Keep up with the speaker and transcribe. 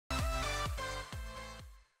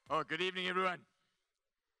Oh, good evening, everyone.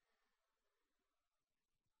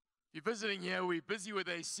 If you're visiting here, we're busy with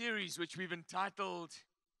a series which we've entitled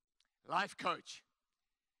Life Coach.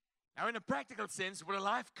 Now, in a practical sense, what a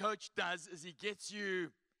life coach does is he gets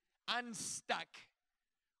you unstuck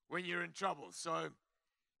when you're in trouble. So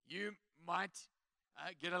you might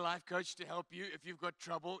get a life coach to help you if you've got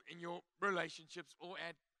trouble in your relationships or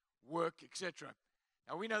at work, etc.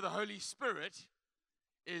 Now, we know the Holy Spirit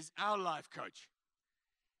is our life coach.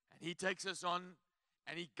 And he takes us on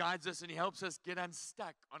and he guides us and he helps us get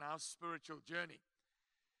unstuck on our spiritual journey.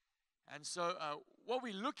 And so what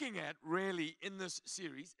we're looking at really in this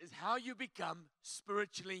series is how you become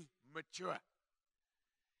spiritually mature.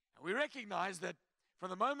 And we recognize that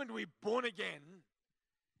from the moment we're born again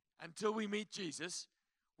until we meet Jesus,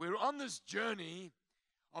 we're on this journey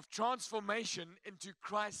of transformation into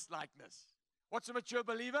Christ-likeness. What's a mature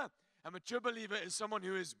believer? A mature believer is someone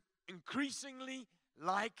who is increasingly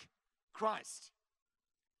like Christ.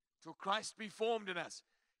 Till Christ be formed in us,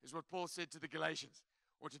 is what Paul said to the Galatians.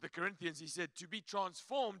 Or to the Corinthians, he said, to be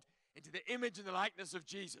transformed into the image and the likeness of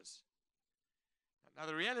Jesus. Now,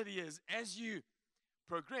 the reality is, as you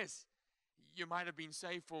progress, you might have been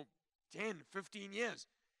saved for 10, 15 years.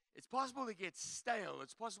 It's possible to get stale.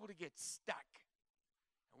 It's possible to get stuck.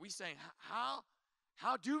 And we're saying,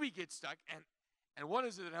 how do we get stuck? And what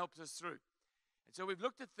is it that helps us through? And so we've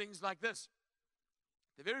looked at things like this.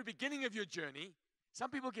 The very beginning of your journey,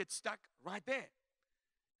 some people get stuck right there.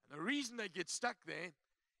 And the reason they get stuck there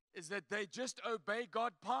is that they just obey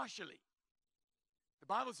God partially. The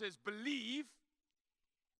Bible says, believe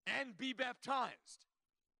and be baptized.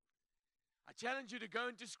 I challenge you to go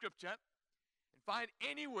into Scripture and find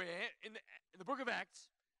anywhere in the book of Acts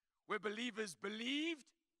where believers believed,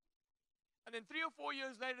 and then 3 or 4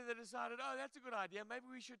 years later they decided, oh, that's a good idea. Maybe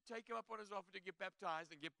we should take him up on his offer to get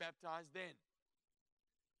baptized and get baptized then.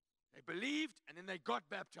 They believed and then they got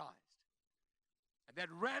baptized. And that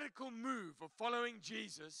radical move of following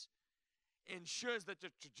Jesus ensures that the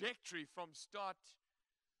trajectory from start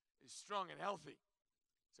is strong and healthy.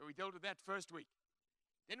 So we dealt with that first week.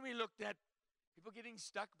 Then we looked at people getting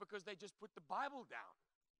stuck because they just put the Bible down.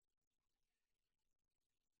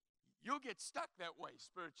 You'll get stuck that way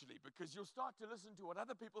spiritually because you'll start to listen to what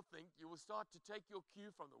other people think. You will start to take your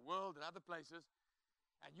cue from the world and other places,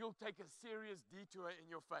 and you'll take a serious detour in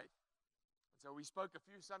your faith. And so we spoke a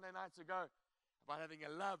few Sunday nights ago about having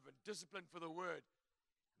a love and discipline for the Word.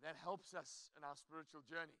 And that helps us in our spiritual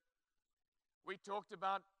journey. We talked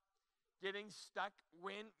about getting stuck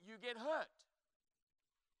when you get hurt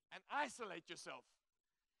and isolate yourself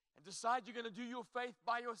and decide you're going to do your faith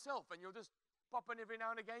by yourself and you'll just pop in every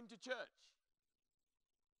now and again to church.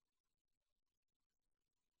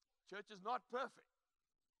 Church is not perfect.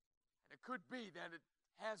 And it could be that it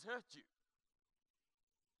has hurt you.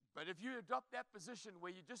 But if you adopt that position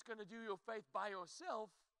where you're just going to do your faith by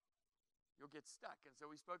yourself, you'll get stuck. And so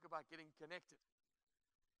we spoke about getting connected.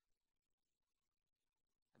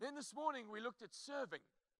 And then this morning we looked at serving.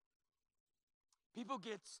 People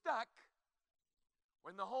get stuck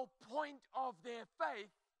when the whole point of their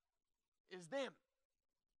faith is them.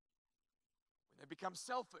 When they become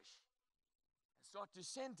selfish and start to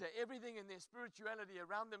center everything in their spirituality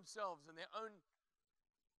around themselves and their own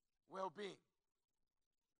well-being.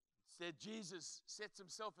 Said Jesus sets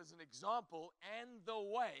himself as an example and the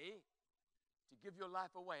way to give your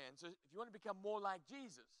life away. And so if you want to become more like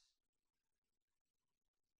Jesus,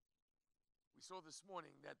 we saw this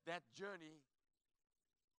morning that that journey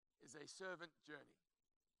is a servant journey.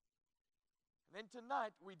 And then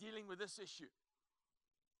tonight we're dealing with this issue.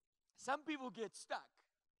 Some people get stuck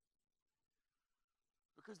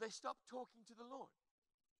because they stop talking to the Lord.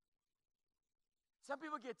 Some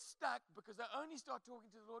people get stuck because they only start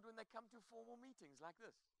talking to the Lord when they come to formal meetings like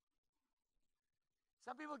this.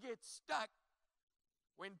 Some people get stuck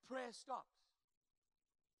when prayer stops.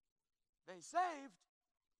 They're saved,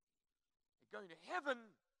 they're going to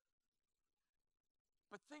heaven,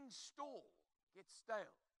 but things stall, get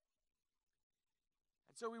stale.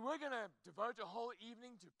 And so we were going to devote a whole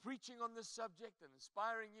evening to preaching on this subject and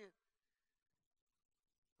inspiring you.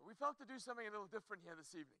 But we felt to do something a little different here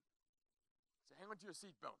this evening. So hang on to your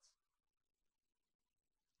seatbelts.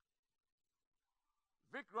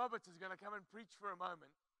 Vic Roberts is going to come and preach for a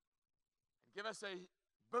moment and give us a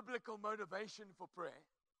biblical motivation for prayer.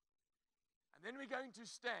 And then we're going to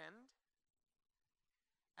stand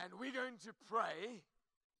and we're going to pray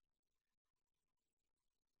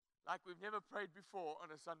like we've never prayed before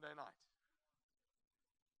on a Sunday night.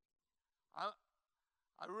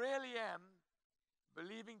 I really am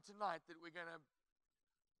believing tonight that we're going to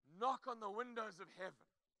knock on the windows of heaven.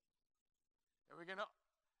 And we're going to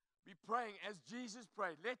be praying as Jesus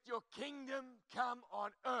prayed, let your kingdom come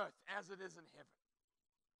on earth as it is in heaven.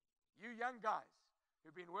 You young guys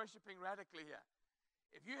who've been worshiping radically here,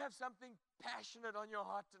 if you have something passionate on your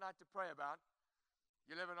heart tonight to pray about,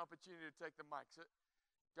 you'll have an opportunity to take the mic. So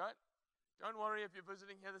don't worry if you're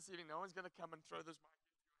visiting here this evening. No one's going to come and throw this mic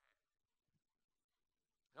into your hand.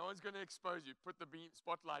 No one's going to expose you, put the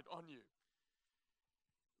spotlight on you.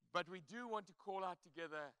 But we do want to call out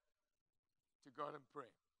together to God in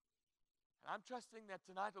prayer. And I'm trusting that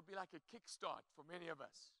tonight will be like a kickstart for many of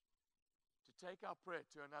us to take our prayer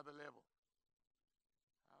to another level.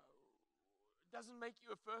 It doesn't make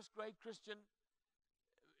you a first-grade Christian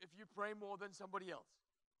if you pray more than somebody else.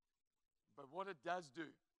 But what it does do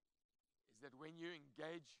is that when you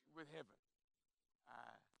engage with heaven,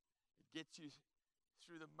 it gets you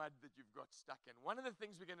through the mud that you've got stuck in. One of the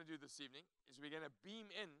things we're going to do this evening is we're going to beam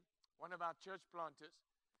in one of our church planters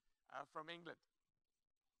from England.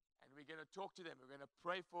 And we're going to talk to them. We're going to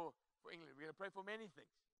pray for England. We're going to pray for many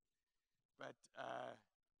things. But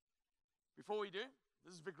before we do,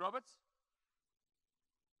 this is Vic Roberts.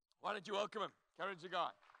 Why don't you welcome him? Courage the guy.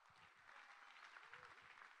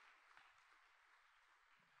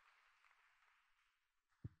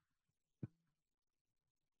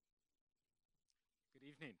 Good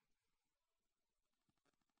evening.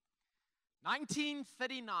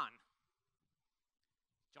 1939.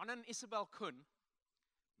 John and Isabel Kuhn,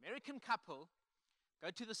 American couple,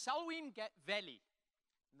 go to the Salween Valley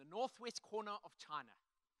in the northwest corner of China.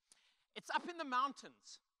 It's up in the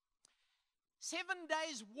mountains. 7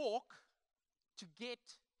 days walk to get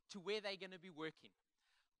to where they're going to be working.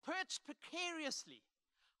 Perched precariously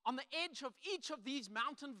on the edge of each of these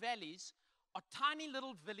mountain valleys are tiny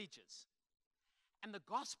little villages. And the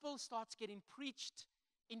gospel starts getting preached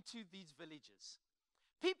into these villages.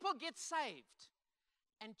 People get saved,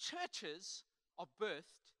 and churches are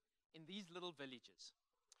birthed in these little villages.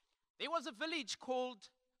 There was a village called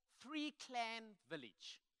Three Clan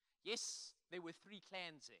Village. Yes, there were 3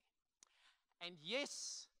 clans there. And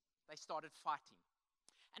yes, they started fighting.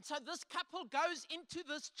 And so this couple goes into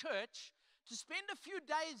this church to spend a few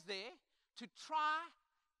days there to try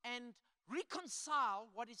and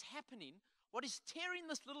reconcile what is happening, what is tearing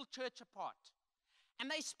this little church apart.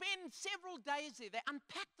 And they spend several days there. They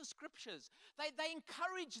unpack the scriptures. They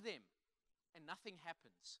encourage them. And nothing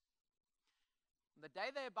happens. And the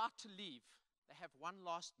day they're about to leave, they have one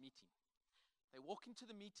last meeting. They walk into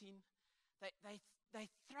the meeting. They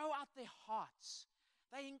throw out their hearts.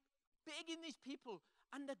 They begging these people,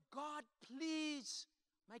 under God, please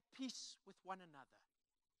make peace with one another.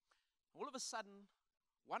 All of a sudden,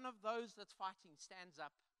 one of those that's fighting stands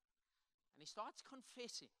up and he starts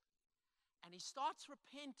confessing and he starts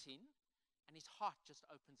repenting and his heart just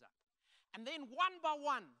opens up. And then one by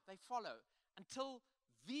one, they follow until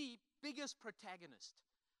the biggest protagonist,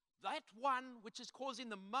 that one which is causing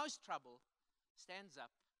the most trouble, stands up.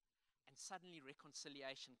 And suddenly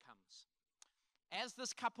reconciliation comes. As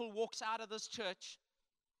this couple walks out of this church,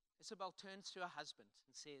 Isabel turns to her husband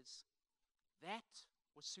and says, that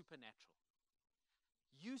was supernatural.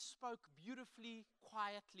 You spoke beautifully,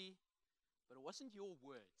 quietly, but it wasn't your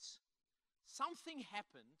words. Something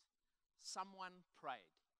happened. Someone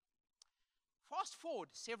prayed. Fast forward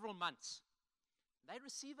several months. They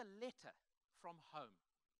receive a letter from home.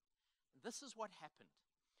 And this is what happened.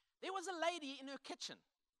 There was a lady in her kitchen.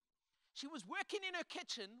 She was working in her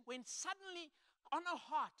kitchen when suddenly on her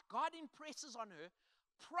heart, God impresses on her,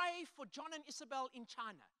 pray for John and Isabel in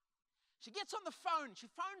China. She gets on the phone.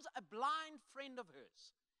 She phones a blind friend of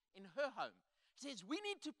hers in her home. She says, we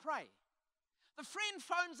need to pray. The friend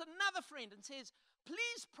phones another friend and says,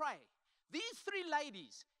 please pray. These 3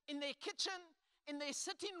 ladies in their kitchen, in their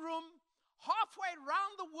sitting room, halfway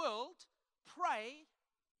around the world, pray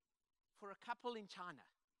for a couple in China.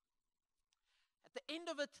 At the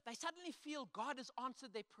end of it, they suddenly feel God has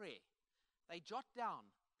answered their prayer. They jot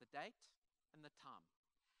down the date and the time.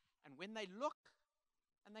 And when they look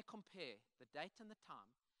and they compare the date and the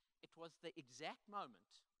time, it was the exact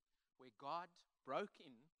moment where God broke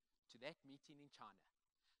in to that meeting in China.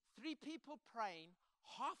 3 people praying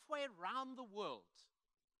halfway around the world.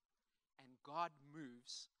 And God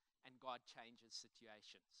moves and God changes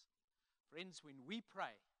situations. Friends, when we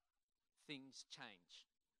pray, things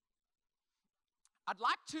change. I'd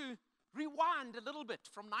like to rewind a little bit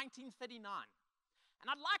from 1939. And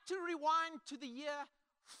I'd like to rewind to the year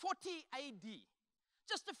 40 AD.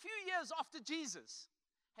 Just a few years after Jesus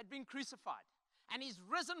had been crucified. And he's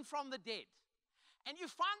risen from the dead. And you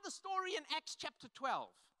find the story in Acts chapter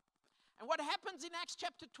 12. And what happens in Acts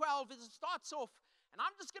chapter 12 is it starts off, and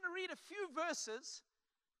I'm just going to read a few verses,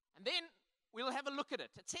 and then we'll have a look at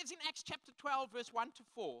it. It says in Acts chapter 12, verse 1 to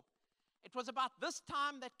 4, it was about this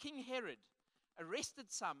time that King Herod arrested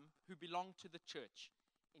some who belonged to the church,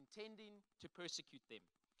 intending to persecute them.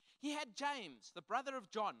 He had James, the brother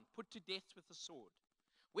of John, put to death with a sword.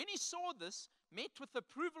 When he saw this, met with the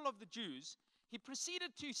approval of the Jews, he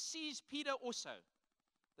proceeded to seize Peter also.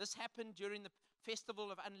 This happened during the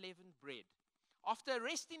festival of unleavened bread. After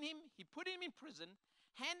arresting him, he put him in prison,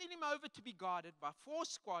 handing him over to be guarded by 4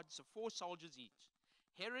 squads of 4 soldiers each.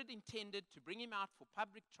 Herod intended to bring him out for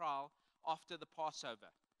public trial after the Passover.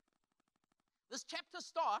 This chapter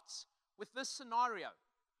starts with this scenario.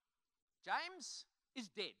 James is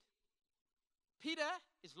dead. Peter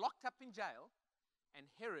is locked up in jail, and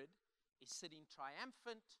Herod is sitting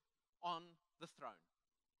triumphant on the throne.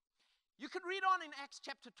 You can read on in Acts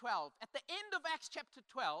chapter 12. At the end of Acts chapter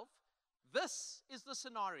 12, this is the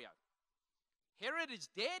scenario. Herod is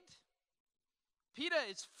dead, Peter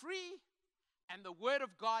is free, and the word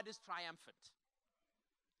of God is triumphant.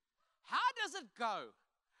 How does it go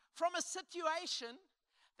from a situation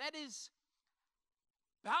that is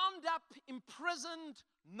bound up, imprisoned,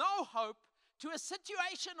 no hope, to a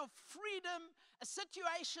situation of freedom, a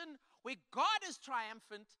situation where God is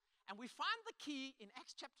triumphant? And we find the key in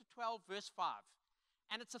Acts chapter 12, verse 5.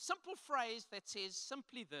 And it's a simple phrase that says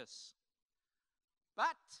simply this: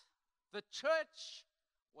 but the church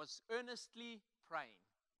was earnestly praying.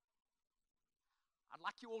 I'd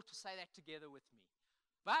like you all to say that together with me.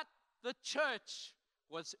 But the church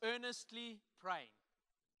was earnestly praying.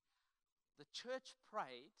 The church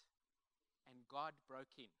prayed and God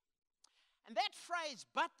broke in. And that phrase,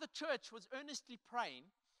 but the church was earnestly praying,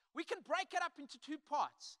 we can break it up into 2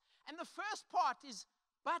 parts. And the first part is,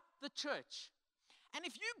 but the church. And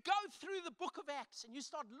if you go through the book of Acts and you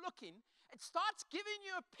start looking, it starts giving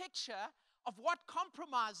you a picture of what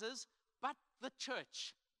compromises but the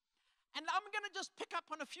church. And I'm going to just pick up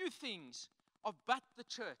on a few things of but the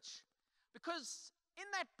church. Because in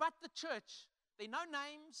that but the church, there are no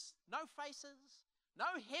names, no faces, no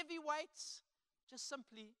heavyweights, just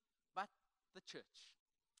simply but the church.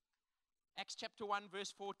 Acts chapter 1,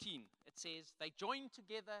 verse 14, it says, they joined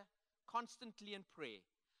together constantly in prayer,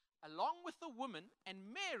 along with the woman and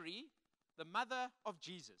Mary, the mother of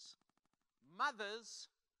Jesus. Mothers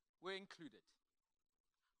were included.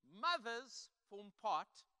 Mothers form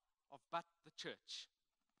part of but the church.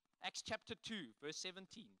 Acts chapter 2, verse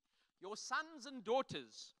 17. Your sons and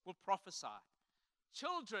daughters will prophesy.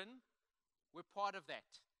 Children were part of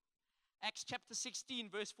that. Acts chapter 16,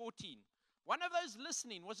 verse 14. One of those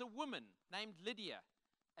listening was a woman named Lydia,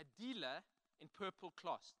 a dealer in purple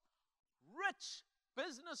cloth. Rich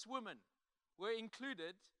businesswomen were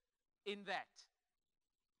included in that.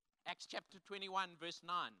 Acts chapter 21, verse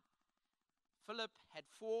 9. Philip had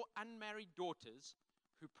 4 unmarried daughters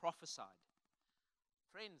who prophesied.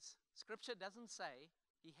 Friends, scripture doesn't say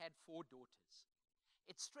he had 4 daughters.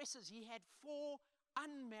 It stresses he had 4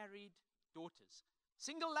 unmarried daughters.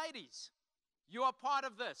 Single ladies, you are part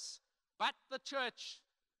of this. But the church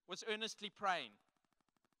was earnestly praying.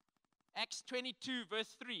 Acts 22,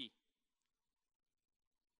 verse 3.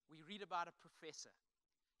 We read about a professor.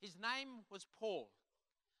 His name was Paul.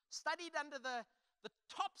 Studied under the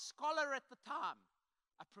top scholar at the time,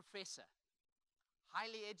 a professor.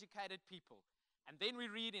 Highly educated people. And then we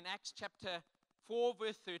read in Acts chapter 4,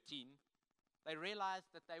 verse 13, they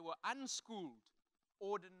realized that they were unschooled,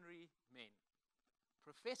 ordinary men.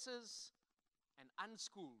 Professors and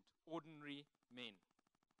unschooled, ordinary men.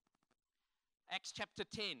 Acts chapter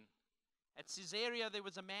 10. At Caesarea, there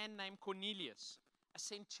was a man named Cornelius, a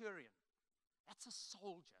centurion. That's a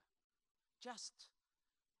soldier. Just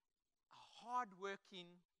a hard-working,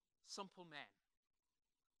 simple man.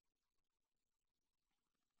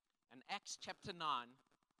 And Acts chapter 9,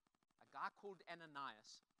 a guy called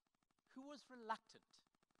Ananias, who was reluctant.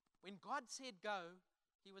 When God said go,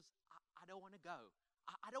 he was, I don't want to go.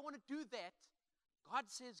 I don't want to do that. God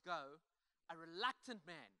says go, a reluctant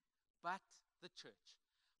man, but the church.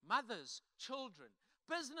 Mothers, children,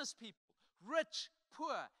 business people, rich,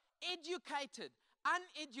 poor, educated,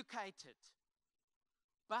 uneducated,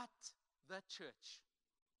 but the church.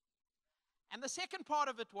 And the second part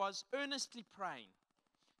of it was earnestly praying.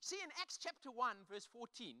 See, in Acts chapter 1, verse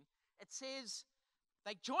 14, it says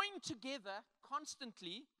they joined together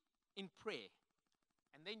constantly in prayer.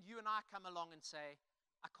 And then you and I come along and say,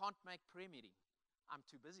 I can't make prayer meeting. I'm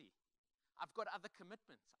too busy. I've got other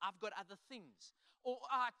commitments. I've got other things. Or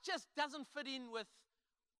it just doesn't fit in with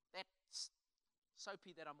that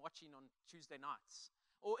soapy that I'm watching on Tuesday nights.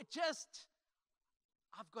 Or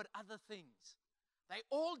I've got other things. They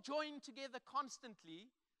all join together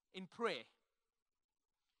constantly in prayer.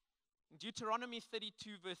 In Deuteronomy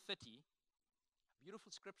 32, verse 30, a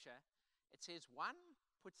beautiful scripture, it says, 1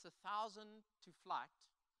 puts 1,000 to flight,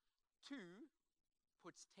 2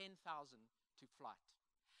 puts 10,000 to flight.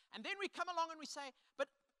 And then we come along and we say,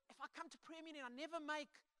 but if I come to prayer meeting, I never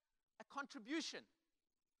make a contribution.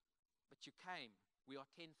 But you came, we are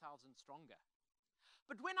 10,000 stronger.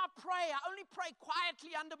 But when I pray, I only pray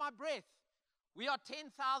quietly under my breath. We are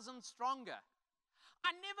 10,000 stronger.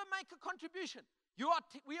 I never make a contribution.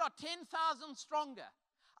 We are 10,000 stronger.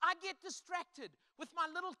 I get distracted with my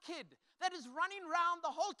little kid that is running around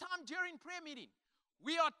the whole time during prayer meeting.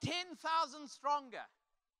 We are 10,000 stronger.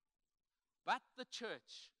 But the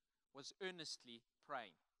church was earnestly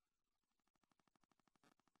praying.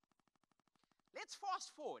 Let's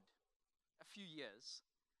fast forward a few years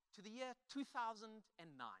to the year 2009,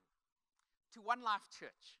 to One Life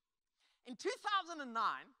Church. In 2009,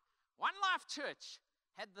 One Life Church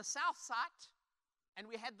had the south side and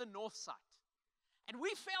we had the north side. And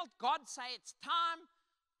we felt God say it's time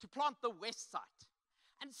to plant the west side.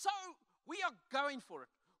 And so we are going for it.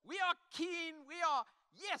 We are keen. We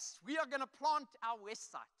are going to plant our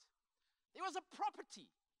west side. There was a property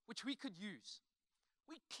which we could use.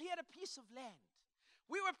 We cleared a piece of land.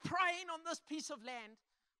 We were praying on this piece of land,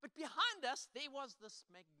 but behind us there was this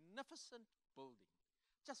magnificent building,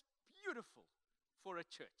 just beautiful for a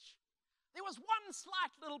church. There was one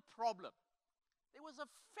slight little problem. There was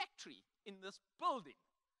a factory in this building,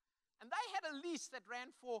 and they had a lease that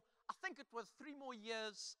ran for, I think it was 3 more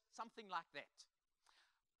years, something like that.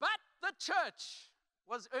 But the church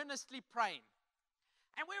was earnestly praying,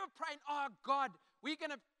 and we were praying, oh God, we're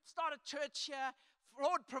going to start a church here.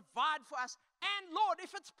 Lord, provide for us. And Lord,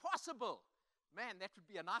 if it's possible, man, that would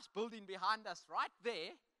be a nice building behind us right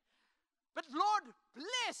there. But Lord,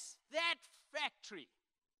 bless that factory.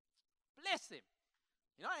 Bless them.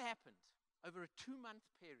 You know what happened? Over a 2-month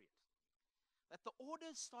period, that the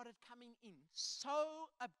orders started coming in so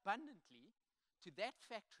abundantly to that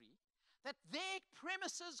factory that their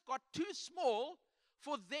premises got too small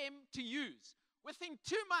for them to use. Within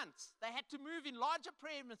 2 months, they had to move in larger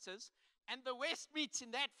premises, and the West meets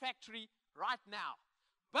in that factory right now.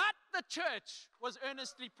 But the church was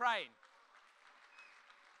earnestly praying.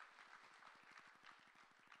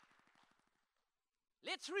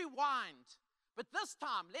 Let's rewind, but this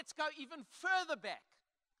time, let's go even further back.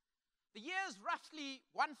 The year is roughly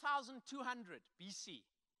 1200 BC.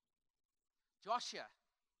 Joshua,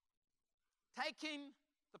 taking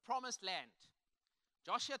the promised land.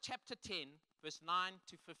 Joshua chapter 10, verse 9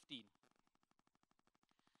 to 15.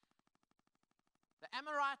 The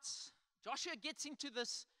Amorites, Joshua gets into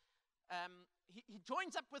this, he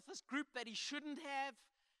joins up with this group that he shouldn't have,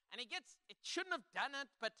 and it shouldn't have done it,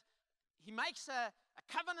 but he makes a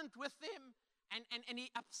covenant with them, and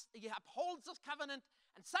he upholds this covenant,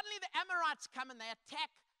 and suddenly the Amorites come and they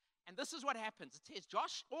attack, and this is what happens. It says,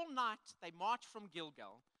 all night they marched from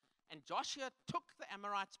Gilgal, and Joshua took the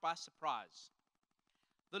Amorites by surprise.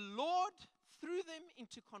 The Lord threw them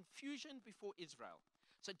into confusion before Israel.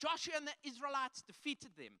 So Joshua and the Israelites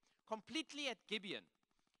defeated them completely at Gibeon.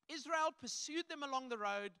 Israel pursued them along the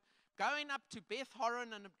road, going up to Beth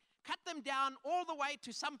Horon, and cut them down all the way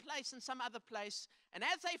to some place and some other place. And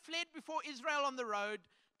as they fled before Israel on the road,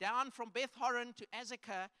 down from Beth Horon to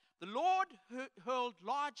Azekah, the Lord hurled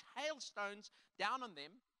large hailstones down on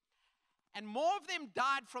them, and more of them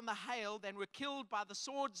died from the hail than were killed by the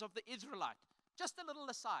swords of the Israelites. Just a little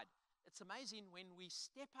aside. It's amazing when we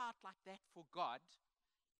step out like that for God,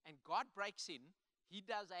 and God breaks in, he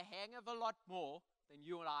does a hang of a lot more than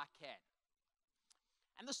you and I can.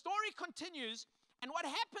 And the story continues, and what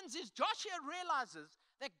happens is Joshua realizes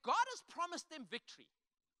that God has promised them victory.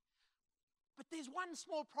 But there's one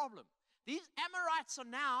small problem. These Amorites are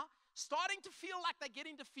now starting to feel like they're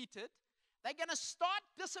getting defeated. They're going to start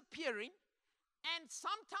disappearing, and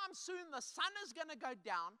sometime soon the sun is going to go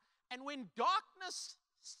down, and when darkness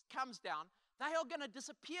comes down, they are going to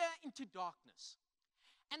disappear into darkness.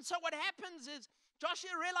 And so what happens is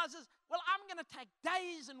Joshua realizes, well, I'm going to take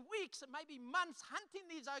days and weeks and maybe months hunting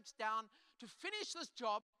these oaks down to finish this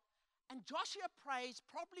job. And Joshua prays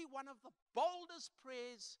probably one of the boldest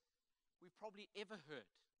prayers we've probably ever heard.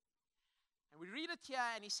 And we read it here,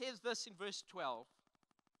 and he says this in verse 12.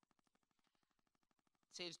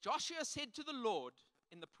 It says, Joshua said to the Lord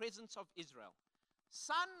in the presence of Israel,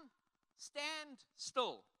 sun, stand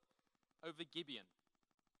still over Gibeon.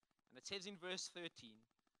 And it says in verse 13,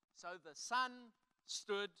 so the sun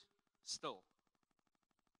stood still.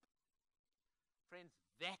 Friends,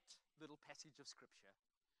 that little passage of scripture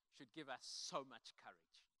should give us so much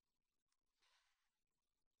courage.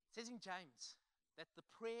 It says in James that the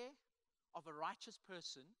prayer of a righteous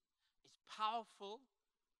person is powerful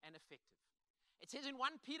and effective. It says in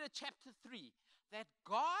 1 Peter chapter 3 that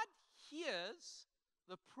God hears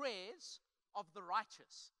the prayers of the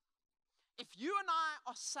righteous. If you and I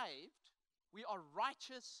are saved, we are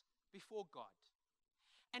righteous before God.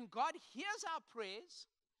 And God hears our prayers,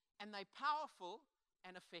 and they're powerful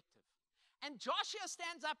and effective. And Joshua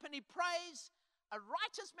stands up and he prays, a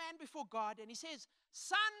righteous man before God, and he says,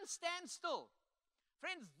 sun, stand still.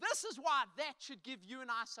 Friends, this is why that should give you and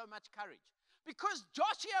I so much courage. Because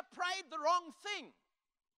Joshua prayed the wrong thing.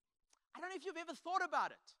 I don't know if you've ever thought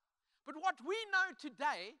about it. But what we know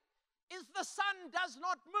today is the sun does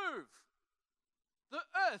not move. The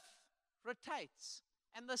earth rotates,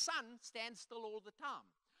 and the sun stands still all the time.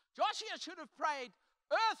 Joshua should have prayed,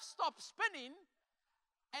 earth stop spinning,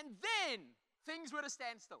 and then things were to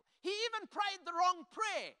stand still. He even prayed the wrong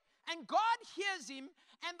prayer, and God hears him,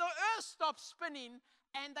 and the earth stops spinning,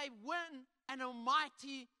 and they win an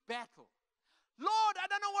almighty battle. Lord, I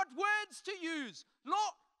don't know what words to use.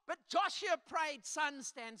 Lord, but Joshua prayed, sun,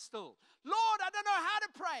 stand still. Lord, I don't know how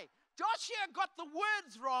to pray. Joshua got the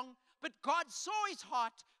words wrong, but God saw his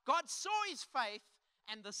heart, God saw his faith,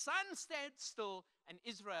 and the sun stood still, and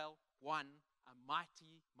Israel won a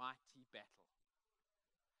mighty, mighty battle.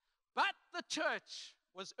 But the church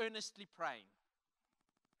was earnestly praying.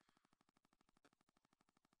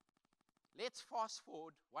 Let's fast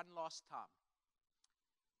forward one last time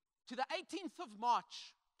to the 18th of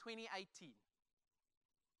March, 2018.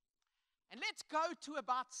 And let's go to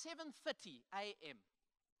about 7:30 a.m.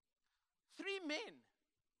 3 men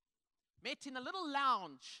met in a little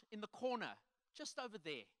lounge in the corner, just over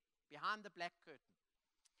there, behind the black curtain.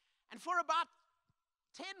 And for about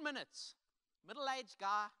 10 minutes, middle-aged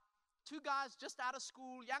guy, 2 guys just out of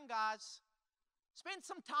school, young guys, spent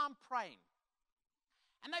some time praying.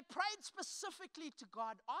 And they prayed specifically to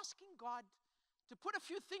God, asking God to put a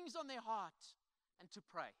few things on their heart and to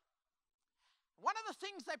pray. One of the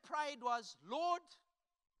things they prayed was, Lord,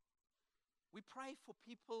 we pray for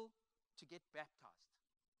people to get baptized.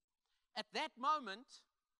 At that moment,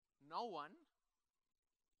 no one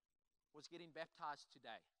was getting baptized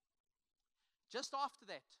today. Just after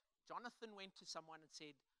that, Jonathan went to someone and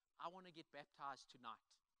said, I want to get baptized tonight.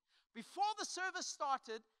 Before the service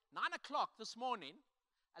started, 9 o'clock this morning,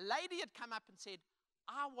 a lady had come up and said,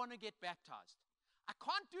 I want to get baptized. I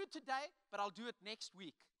can't do it today, but I'll do it next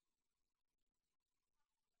week.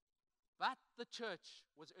 But the church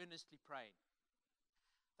was earnestly praying.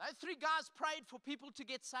 Those 3 guys prayed for people to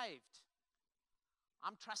get saved.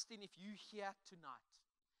 I'm trusting if you here tonight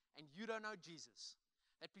and you don't know Jesus,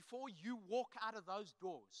 that before you walk out of those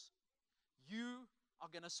doors, you are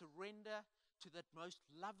going to surrender to that most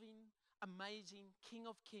loving, amazing King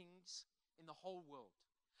of Kings in the whole world.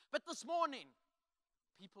 But this morning,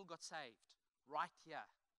 people got saved right here.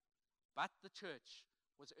 But the church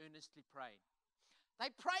was earnestly praying. They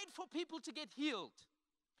prayed for people to get healed.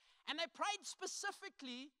 And they prayed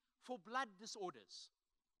specifically for blood disorders.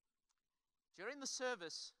 During the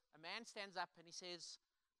service, a man stands up and he says,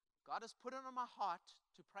 God has put it on my heart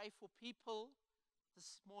to pray for people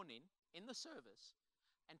this morning in the service,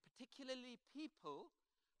 and particularly people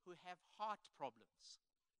who have heart problems.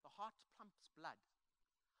 The heart pumps blood.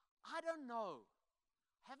 I don't know,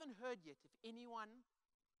 haven't heard yet if anyone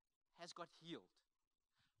has got healed.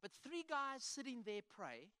 But 3 guys sitting there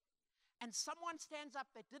pray, and someone stands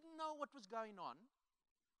up that didn't know what was going on,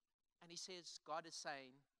 and he says, God is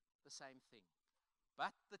saying the same thing.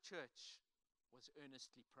 But the church was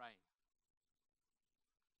earnestly praying.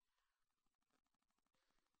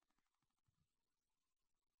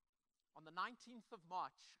 On the 19th of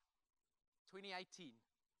March, 2018,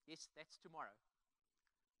 yes, that's tomorrow,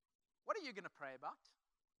 what are you going to pray about?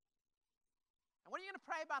 And what are you going to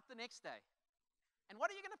pray about the next day? And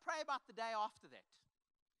what are you going to pray about the day after that?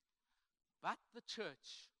 But the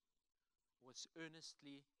church was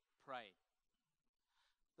earnestly praying.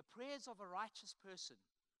 The prayers of a righteous person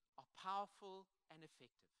are powerful and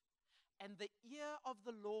effective. And the ear of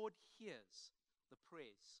the Lord hears the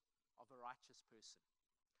prayers of a righteous person.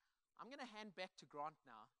 I'm going to hand back to Grant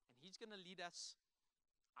now, and he's going to lead us,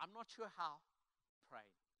 I'm not sure how,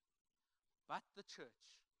 praying. But the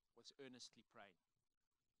church was earnestly praying.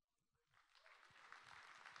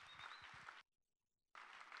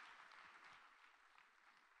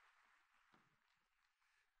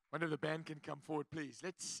 One of the band can come forward, please.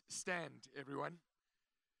 Let's stand, everyone.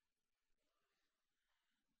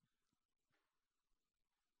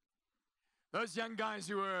 Those young guys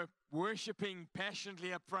who were worshiping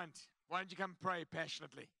passionately up front, why don't you come pray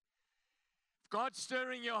passionately? If God's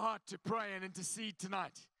stirring your heart to pray and intercede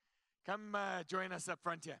tonight, come join us up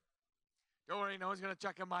front here. Don't worry, no one's going to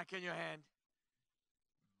chuck a mic in your hand.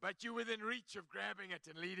 But you're within reach of grabbing it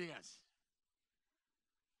and leading us.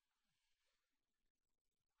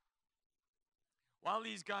 While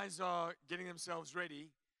these guys are getting themselves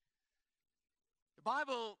ready, the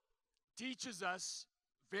Bible teaches us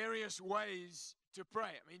various ways to pray.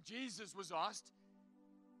 I mean, Jesus was asked,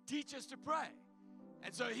 teach us to pray.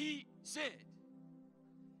 And so he said,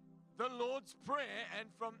 the Lord's Prayer, and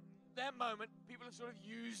from that moment, people have sort of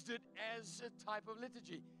used it as a type of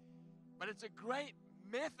liturgy. But it's a great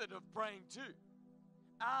method of praying too.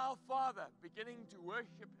 Our Father, beginning to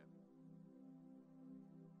worship Him.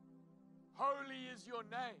 Holy is your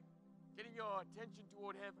name, getting your attention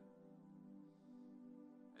toward heaven.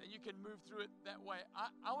 And then you can move through it that way.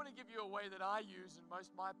 I want to give you a way that I use in most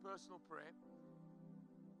my personal prayer.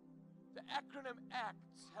 The acronym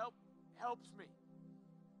ACTS helps me.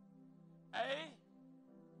 A,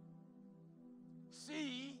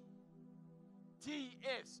 C, T,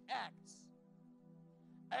 S, ACTS.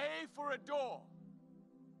 A for adore.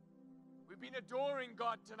 We've been adoring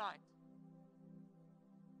God tonight.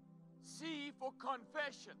 C for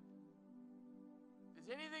confession. If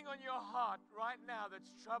there's anything on your heart right now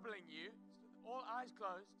that's troubling you, all eyes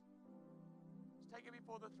closed, just take it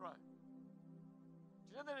before the throne.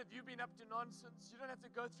 Do you know that if you've been up to nonsense, you don't have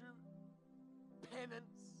to go through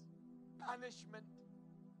penance, punishment.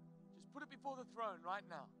 Just put it before the throne right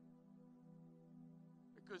now.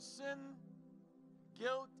 Because sin,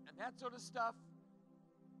 guilt, and that sort of stuff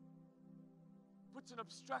puts an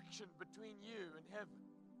obstruction between you and heaven.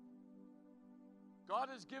 God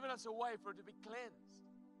has given us a way for it to be cleansed.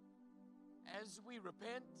 As we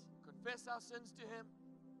repent, confess our sins to Him,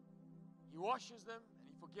 He washes them and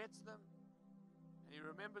He forgets them and He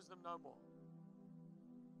remembers them no more.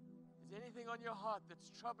 Is there anything on your heart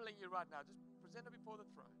that's troubling you right now? Just present it before the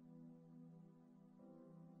throne.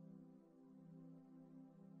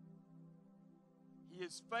 He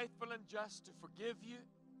is faithful and just to forgive you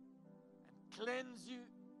and cleanse you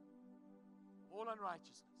of all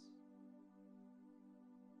unrighteousness.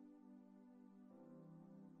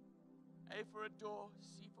 A for adore,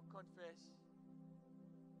 C for confess,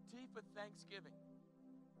 T for thanksgiving.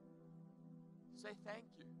 Say thank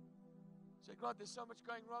you. Say, God, there's so much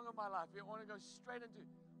going wrong in my life. I want to go straight into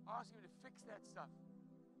asking Him to fix that stuff.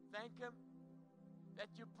 Thank Him that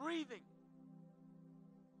you're breathing,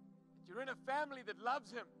 that you're in a family that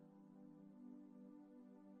loves Him,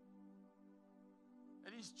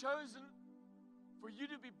 that He's chosen for you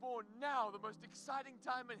to be born now, the most exciting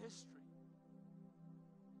time in history.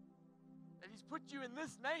 That He's put you in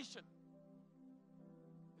this nation.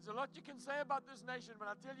 There's a lot you can say about this nation, but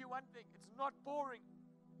I'll tell you one thing, it's not boring.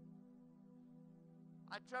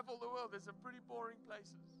 I travel the world, there's some pretty boring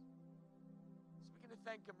places. So we're going to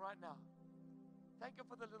thank Him right now. Thank Him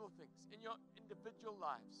for the little things in your individual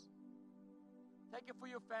lives. Thank Him for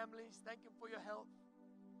your families. Thank Him for your health.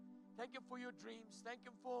 Thank Him for your dreams. Thank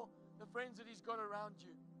Him for the friends that He's got around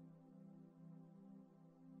you.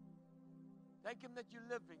 Thank Him that you're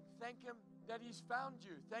living. Thank Him that He's found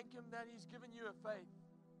you. Thank Him that He's given you a faith.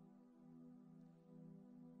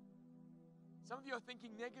 Some of you are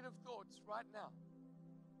thinking negative thoughts right now.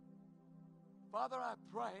 Father, I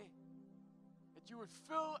pray that you would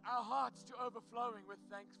fill our hearts to overflowing with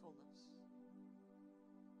thankfulness.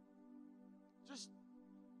 Just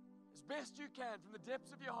as best you can, from the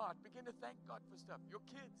depths of your heart, begin to thank God for stuff. Your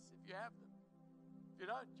kids, if you have them. If you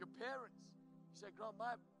don't, your parents. You say, God,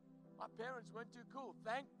 my parents weren't too cool.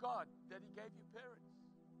 Thank God that He gave you parents.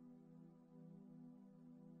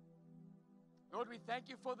 Lord, we thank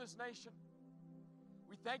you for this nation.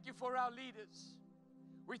 We thank you for our leaders.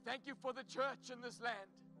 We thank you for the church in this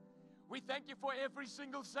land. We thank you for every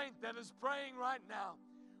single saint that is praying right now.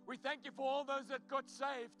 We thank you for all those that got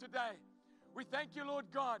saved today. We thank you, Lord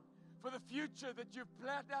God, for the future that you've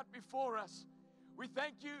planned out before us. We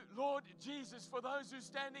thank you, Lord Jesus, for those who are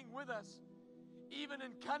standing with us, even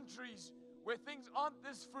in countries where things aren't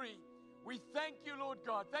this free. We thank you, Lord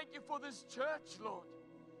God. Thank you for this church, Lord.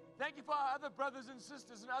 Thank you for our other brothers and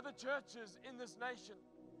sisters and other churches in this nation.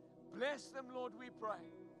 Bless them, Lord, we pray.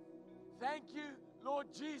 Thank you, Lord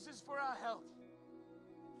Jesus, for our health.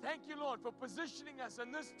 Thank you, Lord, for positioning us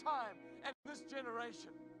in this time and this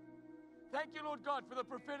generation. Thank you, Lord God, for the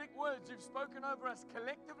prophetic words you've spoken over us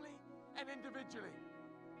collectively and individually.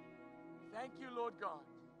 Thank you, Lord God.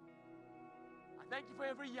 I thank you for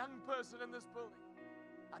every young person in this building.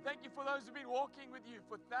 I thank you for those who've been walking with you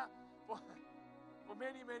for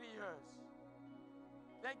many, many years.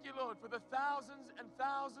 Thank you, Lord, for the thousands and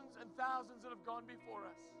thousands and thousands that have gone before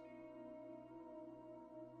us.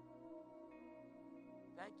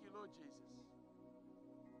 Thank you, Lord Jesus.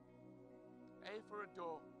 A for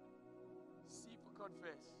adore, C for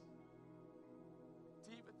confess,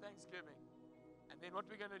 T for thanksgiving. And then what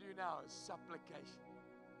we're going to do now is supplication.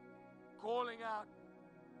 Calling out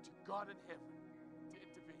to God in heaven to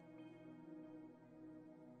intervene.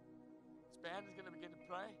 This band is going to begin to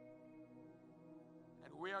pray.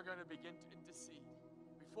 And we are going to begin to intercede.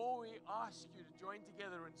 Before we ask you to join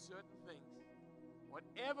together in certain things,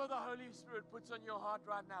 whatever the Holy Spirit puts on your heart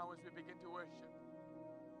right now as we begin to worship,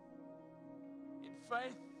 in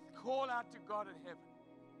faith, call out to God in heaven.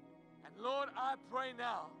 And Lord, I pray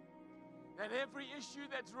now that every issue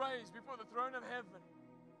that's raised before the throne of heaven,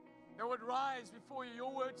 that would rise before you.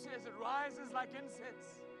 Your word says it rises like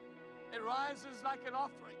incense. It rises like an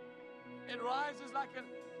offering. It rises like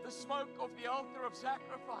the smoke of the altar of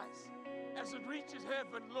sacrifice. As it reaches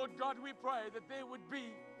heaven, Lord God, we pray that there would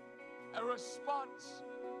be a response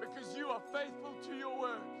because you are faithful to your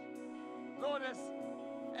word. Lord, as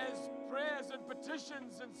prayers and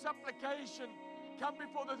petitions and supplication come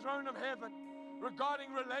before the throne of heaven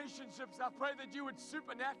regarding relationships, I pray that you would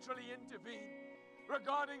supernaturally intervene.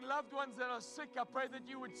 Regarding loved ones that are sick, I pray that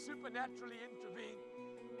you would supernaturally intervene.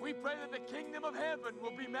 We pray that the kingdom of heaven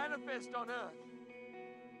will be manifest on earth.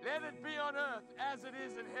 Let it be on earth as it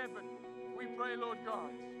is in heaven. We pray, Lord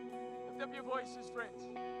God. Lift up your voices, friends.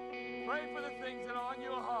 Pray for the things that are on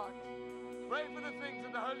your heart. Pray for the things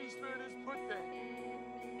that the Holy Spirit has put there.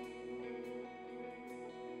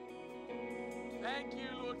 Thank you,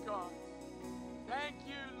 Lord God. Thank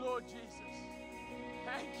you, Lord Jesus.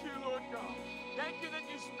 Thank you, Lord God. Thank you that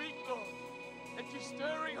you speak, Lord. That you're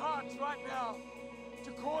stirring hearts right now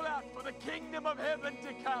to call out for the kingdom of heaven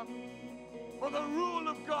to come. For the rule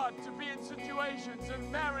of God to be in situations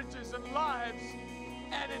and marriages and lives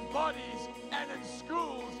and in bodies and in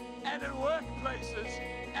schools and in workplaces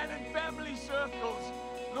and in family circles.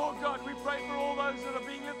 Lord God, we pray for all those that are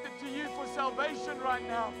being lifted to you for salvation right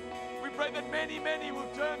now. We pray that many, many will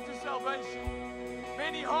turn to salvation.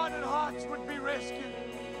 Many hardened hearts would be rescued.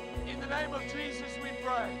 In the name of Jesus we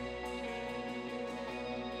pray.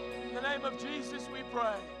 In the name of Jesus we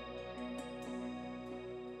pray.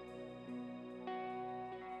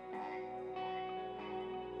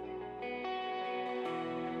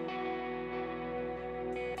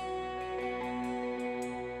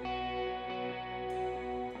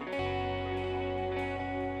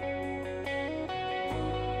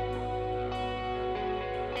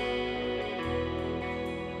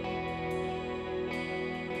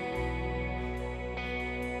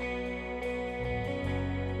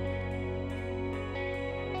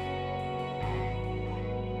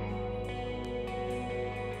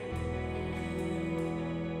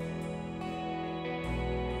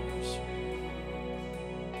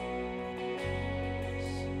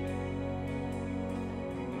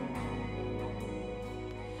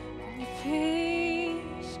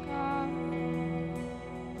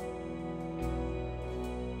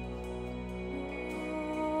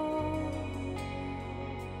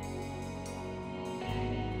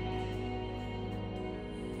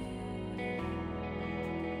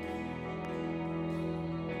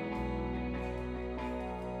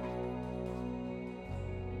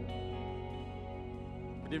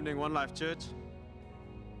 Good evening, One Life Church.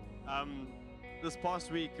 This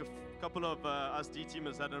past week, a couple of us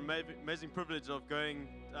D-teamers had an amazing privilege of going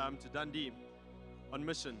to Dundee on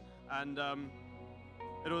mission, and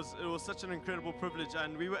it was such an incredible privilege.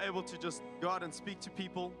 And we were able to just go out and speak to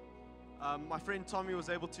people. My friend Tommy was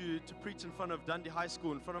able to preach in front of Dundee High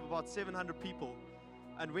School, in front of about 700 people.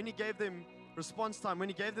 And when he gave them response time, when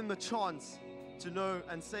he gave them the chance to know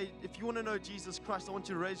and say, if you want to know Jesus Christ, I want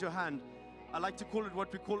you to raise your hand. I like to call it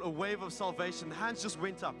what we call a wave of salvation. The hands just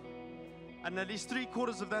went up. And at least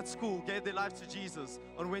 3/4 of that school gave their lives to Jesus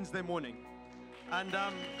on Wednesday morning. And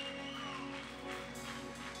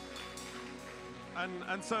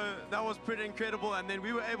so that was pretty incredible. And then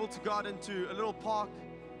we were able to go out into a little park,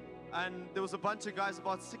 and there was a bunch of guys,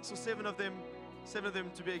 about 6 or 7 of them, 7 of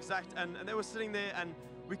them to be exact, and they were sitting there, and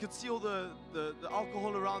we could see all the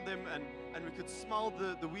alcohol around them, and we could smell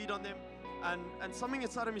the weed on them. And something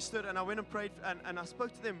inside of me stirred, and I went and prayed, and I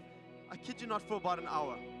spoke to them, I kid you not, for about an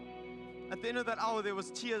hour. At the end of that hour, there was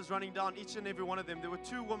tears running down each and every one of them. There were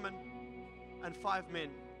 2 women and 5 men,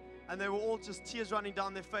 and they were all just tears running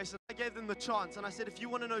down their face. And I gave them the chance, and I said, if you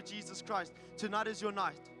want to know Jesus Christ, tonight is your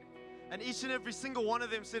night. And each and every single one of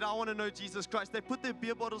them said, I want to know Jesus Christ. They put their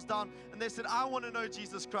beer bottles down, and they said, I want to know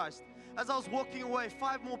Jesus Christ. As I was walking away,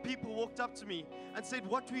 5 more people walked up to me and said,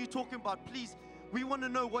 what were you talking about? Please, we want to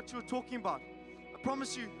know what you're talking about. I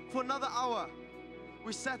promise you, for another hour,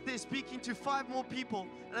 we sat there speaking to 5 more people.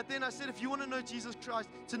 And at the end I said, if you want to know Jesus Christ,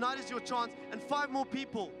 tonight is your chance. And 5 more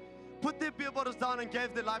people put their beer bottles down and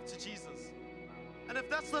gave their life to Jesus. And if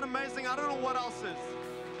that's not amazing, I don't know what else is.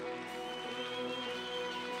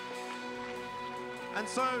 And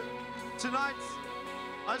so tonight,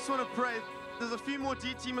 I just want to pray. There's a few more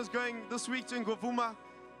D-teamers going this week to Ngwavuma.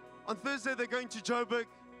 On Thursday, they're going to Joburg.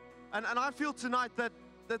 And I feel tonight that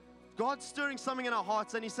God's stirring something in our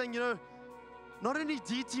hearts, and He's saying, you know, not only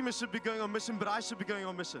D-teamers should be going on mission, but I should be going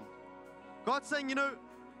on mission. God's saying, you know,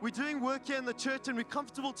 we're doing work here in the church, and we're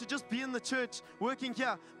comfortable to just be in the church working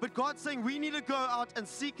here. But God's saying we need to go out and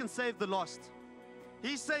seek and save the lost.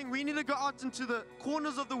 He's saying we need to go out into the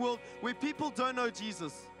corners of the world where people don't know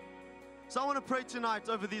Jesus. So I want to pray tonight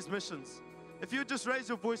over these missions. If you would just raise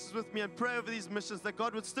your voices with me and pray over these missions, that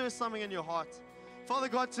God would stir something in your heart. Father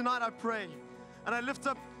God, tonight I pray, and I lift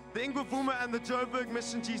up the Ngwavuma and the Joburg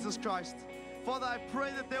mission, Jesus Christ. Father, I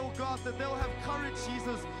pray that they will go out, that they will have courage,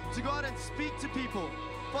 Jesus, to go out and speak to people.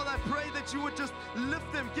 Father, I pray that you would just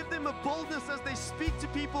lift them, give them a boldness as they speak to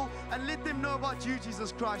people and let them know about you,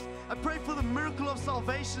 Jesus Christ. I pray for the miracle of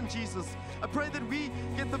salvation, Jesus. I pray that we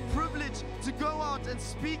get the privilege to go out and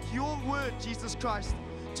speak your word, Jesus Christ,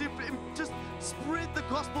 to just spread the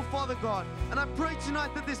gospel, Father God. And I pray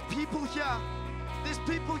tonight that there's people here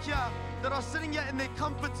that are sitting here in their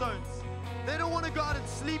comfort zones. They don't want to go out and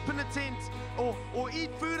sleep in a tent or eat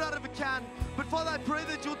food out of a can. But Father, I pray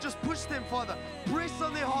that you'll just push them, Father. Press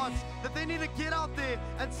on their hearts that they need to get out there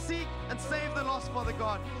and seek and save the lost, Father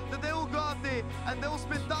God. That they will go out there and they will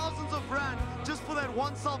spend thousands of rand just for that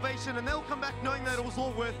one salvation, and they'll come back knowing that it was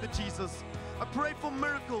all worth it, Jesus. I pray for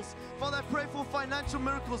miracles. Father, I pray for financial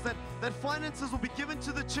miracles, that finances will be given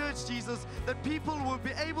to the church, Jesus, that people will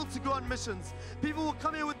be able to go on missions. People will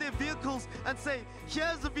come here with their vehicles and say,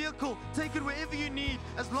 here's a vehicle, take it wherever you need,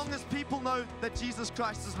 as long as people know that Jesus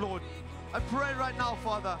Christ is Lord. I pray right now,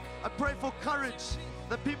 Father, I pray for courage,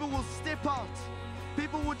 that people will step out.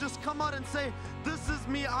 People will just come out and say, this is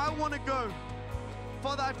me, I want to go.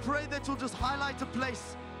 Father, I pray that you'll just highlight a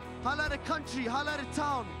place, highlight a country, highlight a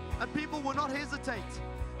town, and people will not hesitate.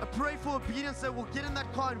 I pray for obedience, that we'll get in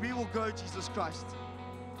that car and we will go, Jesus Christ,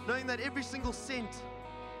 knowing that every single cent,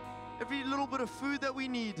 every little bit of food that we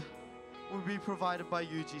need will be provided by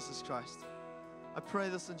you, Jesus Christ. I pray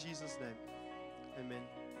this in Jesus' name. Amen.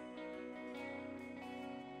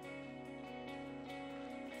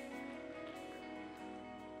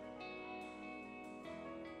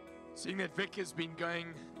 Seeing that Vic has been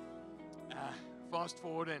going fast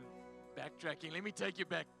forward and backtracking, let me take you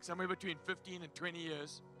back somewhere between 15 and 20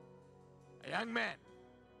 years. A young man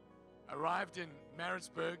arrived in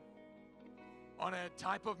Maritzburg on a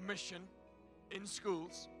type of mission in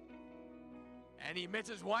schools, and he met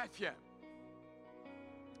his wife here,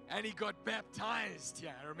 and he got baptized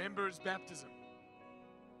here. I remember his baptism.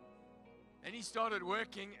 Then he started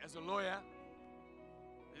working as a lawyer.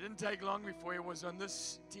 It didn't take long before he was on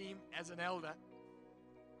this team as an elder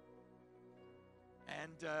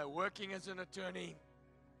and working as an attorney,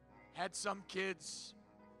 had some kids,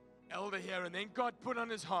 elder here, and then God put on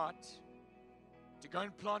his heart to go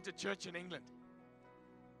and plant a church in England.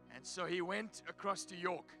 And so he went across to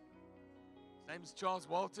York. His name is Charles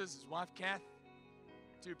Walters, his wife Kath,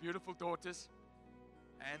 two beautiful daughters.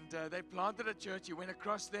 And they planted a church. He went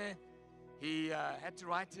across there. He had to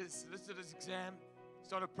write his solicitor's exam,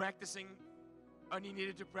 started practicing, only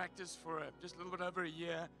needed to practice for just a little bit over a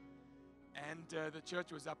year, and the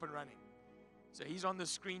church was up and running. So he's on the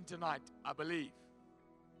screen tonight, I believe.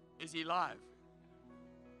 Is he live?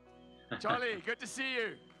 Charlie, good to see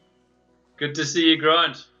you. Good to see you,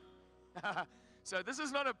 Grant. So this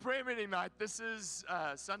is not a prayer meeting night. This is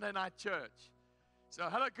Sunday night church. So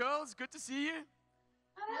hello, girls. Good to see you.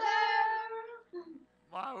 Hello.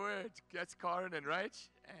 My word. That's Karen and Rach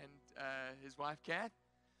and his wife, Kath.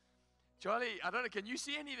 Charlie, I don't know. Can you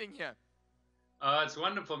see anything here? Oh, it's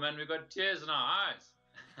wonderful, man. We've got tears in our eyes.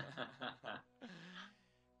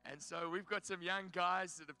 And so we've got some young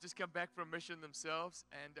guys that have just come back from mission themselves.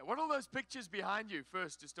 And what are all those pictures behind you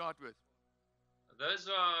first to start with? Those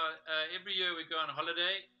are, every year we go on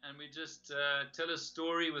holiday and we just tell a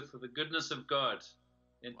story with the goodness of God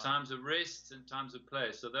in times of rest and times of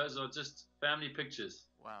play. So those are just family pictures.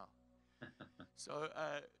 Wow. So,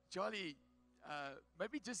 Charlie,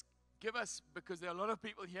 maybe just give us, because there are a lot of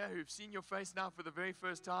people here who've seen your face now for the very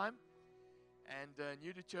first time and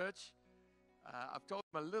new to church. I've told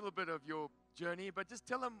them a little bit of your journey, but just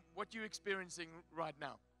tell them what you're experiencing right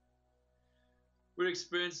now. We're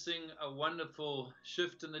experiencing a wonderful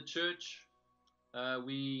shift in the church.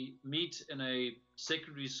 We meet in a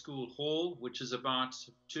secondary school hall, which is about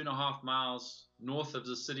 2.5 miles north of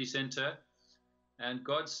the city center. And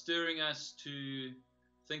God's stirring us to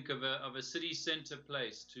think of a city center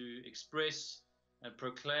place to express and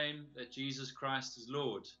proclaim that Jesus Christ is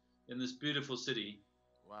Lord in this beautiful city.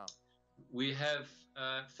 Wow. We have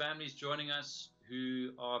families joining us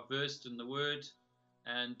who are versed in the Word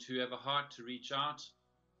and who have a heart to reach out,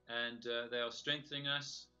 and they are strengthening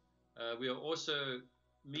us. We are also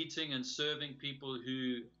meeting and serving people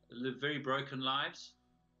who live very broken lives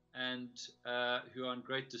and who are in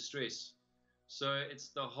great distress. So it's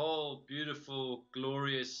the whole beautiful,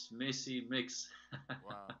 glorious, messy mix.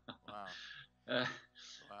 Wow. Wow. Uh,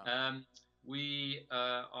 Wow. we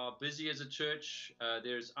are busy as a church.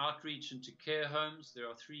 There's outreach into care homes. There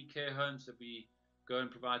are 3 care homes that we go and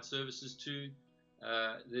provide services to.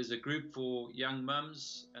 There's a group for young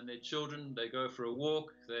mums and their children. They go for a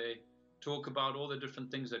walk. They talk about all the different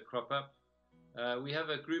things that crop up. We have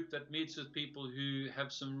a group that meets with people who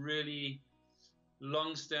have some really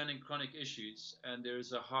long-standing chronic issues, and there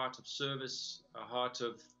is a heart of service, a heart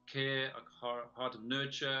of care, a heart of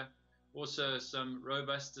nurture, also some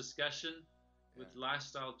robust discussion with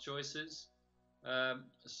lifestyle choices.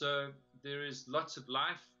 So there is lots of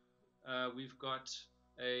life. We've got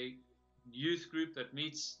a youth group that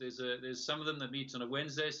meets. There's some of them that meet on a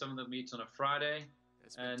Wednesday, some of them meet on a Friday.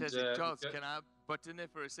 That's fantastic. Charles, can I butt in there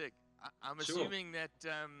for a sec? I'm Sure. assuming that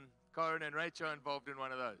Corin and Rachel are involved in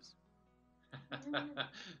one of those.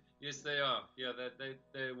 Yes, they are. Yeah,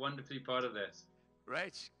 they're wonderfully part of that.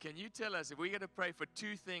 Rach, can you tell us, if we're going to pray for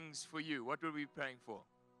 2 things for you, what would we be praying for?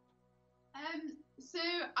 So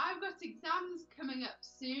I've got exams coming up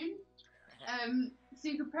soon. So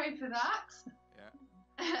you could pray for that.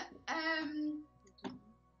 Yeah.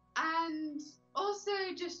 And also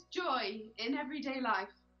just joy in everyday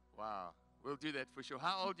life. Wow. We'll do that for sure.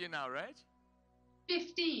 How old are you now, Rach?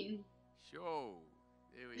 15. Sure.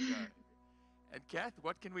 There we go. And Kath,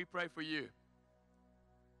 what can we pray for you?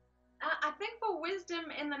 I think for wisdom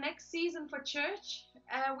in the next season for church,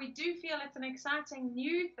 we do feel it's an exciting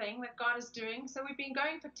new thing that God is doing. So we've been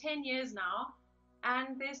going for 10 years now,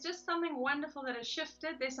 and there's just something wonderful that has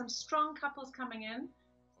shifted. There's some strong couples coming in,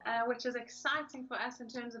 which is exciting for us in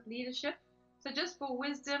terms of leadership. So just for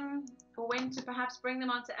wisdom, for when to perhaps bring them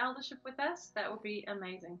onto eldership with us, that would be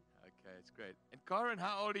amazing. Okay, it's great. And Corin,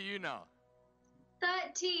 how old are you now?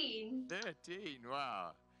 13. 13,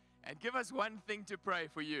 wow. And give us one thing to pray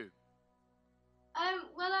for you.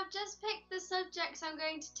 Well, I've just picked the subjects I'm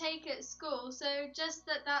going to take at school, so just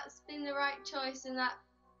that's been the right choice and that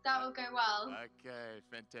will go well. Okay,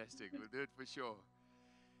 fantastic. We'll do it for sure.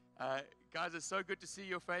 Guys, it's so good to see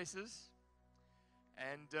your faces.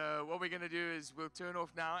 And what we're going to do is we'll turn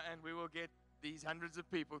off now and we will get these hundreds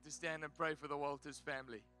of people to stand and pray for the Walters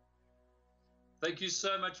family. Thank you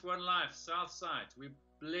so much, One Life, Southside. We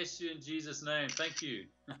bless you in Jesus' name. Thank you.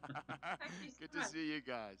 Good to see you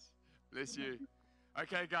guys. Bless you.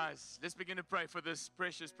 Okay, guys, let's begin to pray for this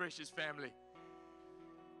precious, precious family.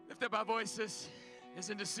 Lift up our voices. Let's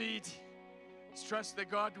intercede. Let's trust that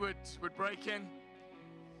God would break in.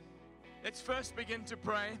 Let's first begin to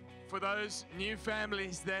pray for those new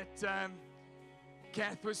families that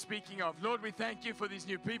Kath was speaking of. Lord, we thank you for these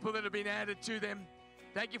new people that have been added to them.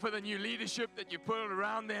 Thank you for the new leadership that you put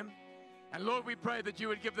around them. And Lord, we pray that you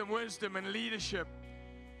would give them wisdom and leadership.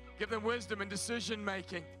 Give them wisdom and decision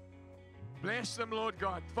making. Bless them, Lord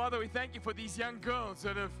God. Father, we thank you for these young girls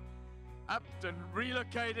that have upped and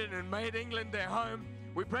relocated and made England their home.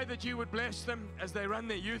 We pray that you would bless them as they run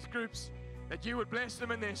their youth groups, that you would bless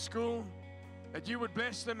them in their school, that you would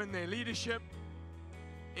bless them in their leadership.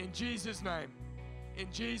 In Jesus' name.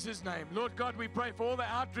 In Jesus' name. Lord God, we pray for all the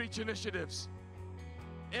outreach initiatives,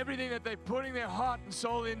 everything that they're putting their heart and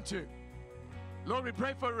soul into. Lord, we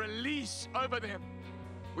pray for release over them.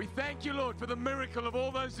 We thank you, Lord, for the miracle of all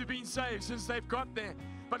those who've been saved since they've got there.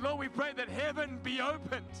 But Lord, we pray that heaven be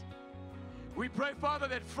opened. We pray, Father,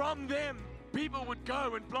 that from them people would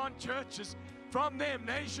go and plant churches. From them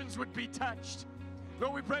nations would be touched.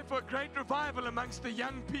 Lord, we pray for a great revival amongst the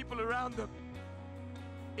young people around them.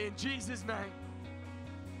 In Jesus' name.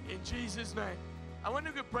 In Jesus' name. I want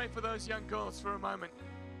to pray for those young girls for a moment.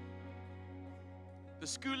 The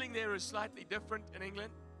schooling there is slightly different in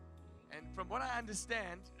England. And from what I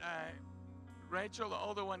understand, Rachel, the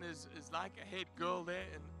older one, is like a head girl there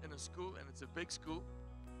in a school, and it's a big school.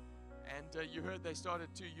 And you heard they started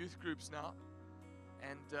 2 youth groups now.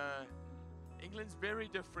 And England's very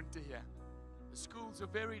different to here. The schools are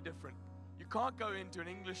very different. You can't go into an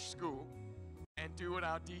English school and do what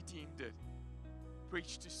our D team did.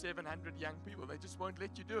 Preach to 700 young people. They just won't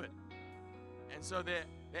let you do it. And so there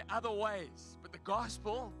are other ways. But the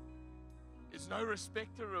gospel is no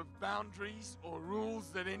respecter of boundaries or rules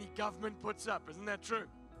that any government puts up. Isn't that true?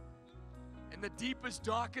 in the deepest,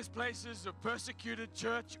 darkest places of persecuted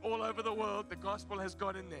church all over the world, the gospel has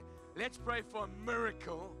got in there. Let's pray for a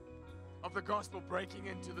miracle of the gospel breaking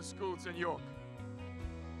into the schools in York.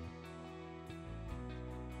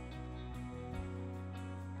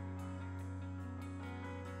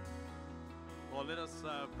 Well, let us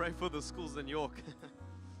pray for the schools in York.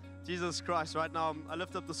 Jesus Christ, right now, I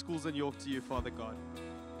lift up the schools in York to you, Father God.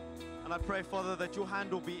 And I pray, Father, that your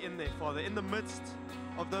hand will be in there, Father, in the midst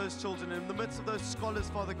of those children, in the midst of those scholars,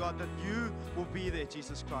 Father God, that you will be there,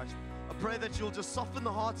 Jesus Christ. I pray that you'll just soften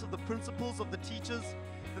the hearts of the principals, of the teachers,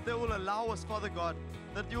 that they will allow us, Father God,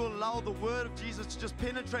 that you will allow the word of Jesus to just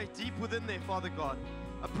penetrate deep within there, Father God.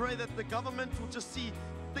 I pray that the government will just see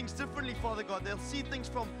things differently, Father God. They'll see things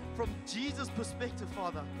from Jesus' perspective,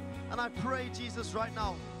 Father. And I pray, Jesus, right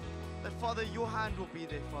now, that, Father, your hand will be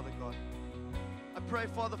there, Father God. I pray,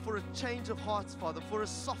 Father, for a change of hearts, Father, for a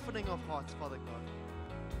softening of hearts, Father God.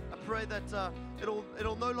 I pray that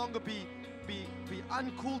it'll no longer be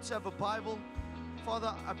uncool to have a Bible.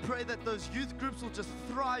 Father, I pray that those youth groups will just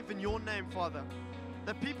thrive in your name, Father.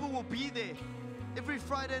 That people will be there every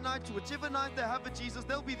Friday night, to whichever night they have a Jesus,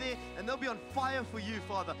 they'll be there and they'll be on fire for you,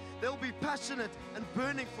 Father. They'll be passionate and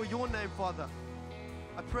burning for your name, Father.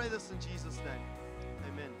 I pray this in Jesus' name.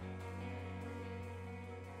 Amen.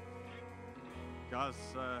 Guys,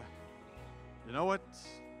 you know what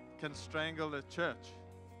can strangle a church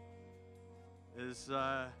is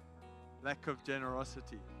lack of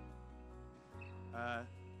generosity.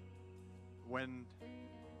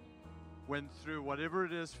 When through whatever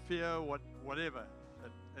it is, fear, whatever,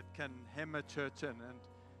 it can hem a church in,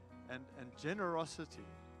 and generosity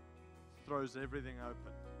throws everything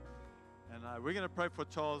open. And we're going to pray for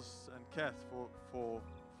Charles and Kath for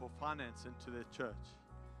finance into their church.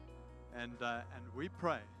 And we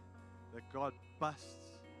pray that God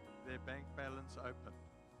busts their bank balance open.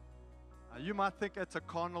 You might think it's a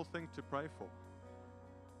carnal thing to pray for,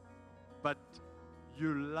 but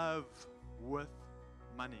you love with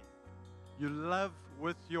money. You love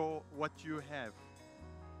with what you have.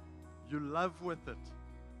 You love with it.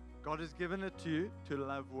 God has given it to you to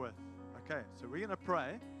love with. Okay, so we're going to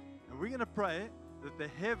pray, and we're going to pray that the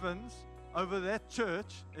heavens over that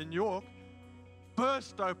church in York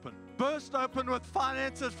burst open with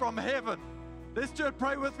finances from heaven. Let's just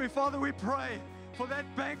pray with me. Father, we pray for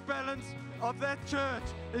that bank balance of that church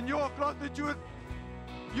in York, Lord, that you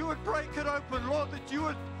would break it open, Lord, that you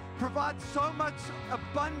would provide so much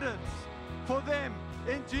abundance for them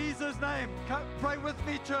in Jesus' name. Pray with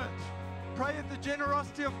me, church. Pray at the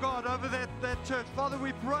generosity of God over that church. Father,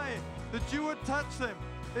 we pray that you would touch them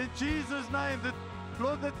in Jesus' name, that,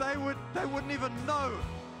 Lord, that they wouldn't even know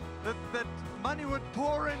that money would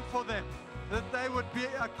pour in for them, that they would be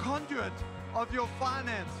a conduit of your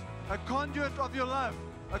finance, a conduit of your love,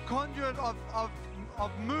 a conduit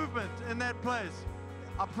of movement in that place.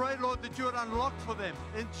 I pray, Lord, that you would unlock for them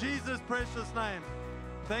in Jesus' precious name.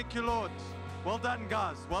 Thank you, Lord. Well done,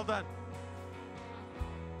 guys. Well done.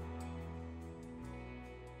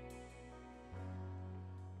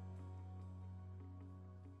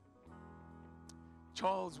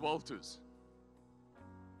 Charles Walters,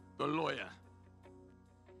 the lawyer.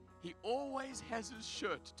 He always has his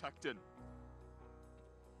shirt tucked in.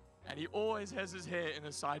 And he always has his hair in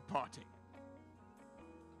a side parting.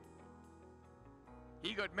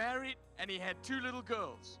 He got married and he had 2 little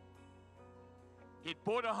girls. He'd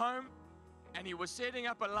bought a home and he was setting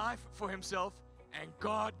up a life for himself, and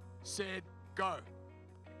God said, go.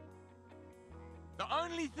 The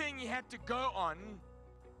only thing he had to go on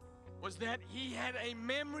was that he had a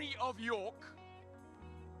memory of York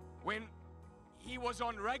when he was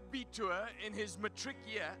on rugby tour in his matric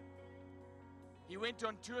year. He went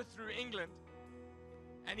on tour through England,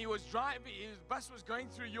 and he was driving, his bus was going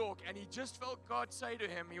through York, and he just felt God say to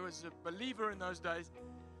him, he was a believer in those days,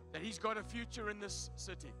 that he's got a future in this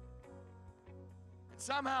city. And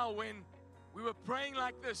somehow when we were praying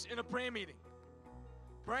like this in a prayer meeting,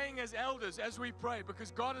 praying as elders as we pray,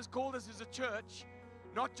 because God has called us as a church,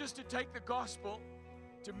 not just to take the gospel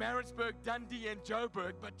to Maritzburg, Dundee, and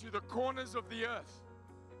Joburg, but to the corners of the earth.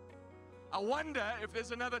 I wonder if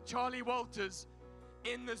there's another Charlie Walters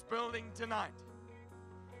in this building tonight.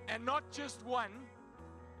 And not just one,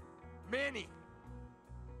 many.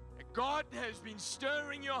 God has been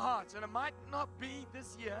stirring your hearts, and it might not be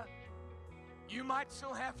this year. You might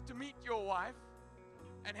still have to meet your wife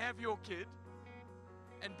and have your kid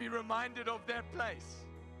and be reminded of that place.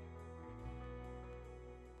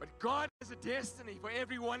 But God has a destiny for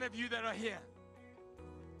every one of you that are here.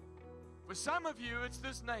 For some of you, it's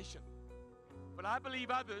this nation. But I believe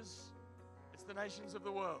others, it's the nations of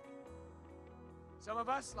the world. Some of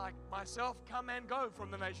us, like myself, come and go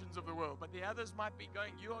from the nations of the world, but the others might be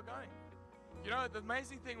going. You are going. You know, the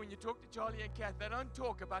amazing thing when you talk to Charlie and Kath, they don't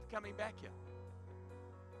talk about coming back here.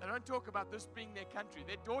 They don't talk about this being their country.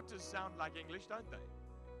 Their daughters sound like English, don't they?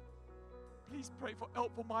 Please pray for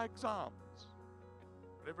help for my exams.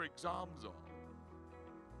 Whatever exams are.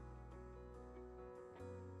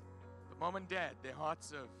 But mom and dad, their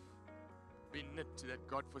hearts have been knit to that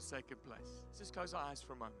God-forsaken place. Let's just close our eyes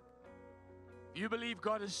for a moment. If you believe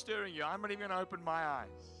God is stirring you, I'm not even going to open my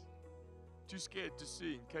eyes. Too scared to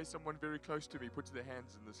see in case someone very close to me puts their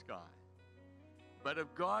hands in the sky. But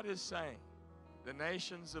if God is saying, the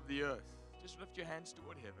nations of the earth, just lift your hands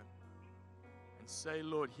toward heaven and say,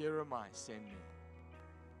 Lord, here am I, send me.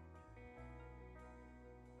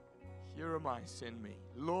 Here am I, send me.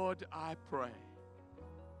 Lord, I pray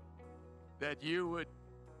that you would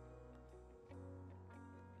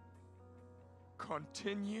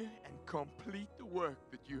continue and complete the work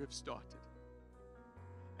that you have started.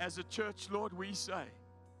 As a church, Lord, we say,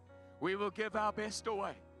 we will give our best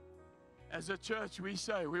away. As a church, we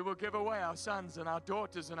say, we will give away our sons and our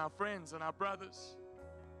daughters and our friends and our brothers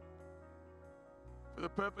for the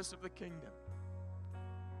purpose of the kingdom.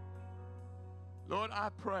 Lord, I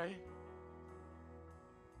pray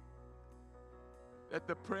that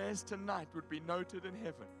the prayers tonight would be noted in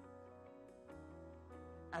heaven.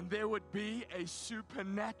 And there would be a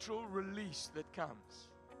supernatural release that comes.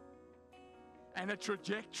 And a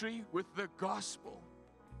trajectory with the gospel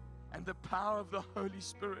and the power of the Holy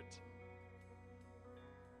Spirit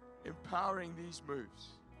empowering these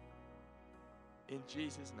moves. In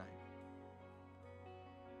Jesus' name.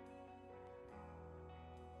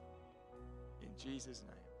 In Jesus'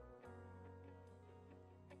 name.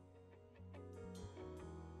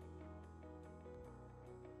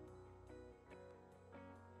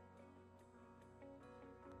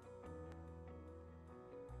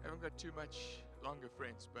 I haven't got too much longer,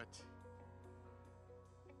 friends, but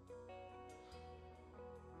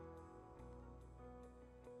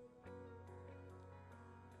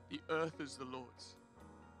the earth is the Lord's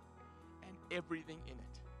and everything in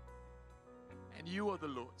it. And you are the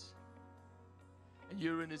Lord's and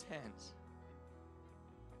you're in His hands.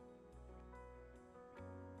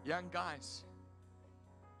 Young guys,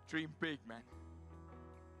 dream big, man.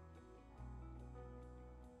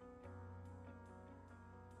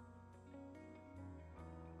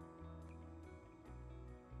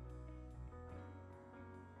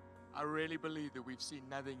 I really believe that we've seen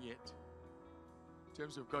nothing yet in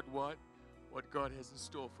terms of God, what God has in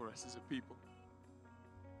store for us as a people.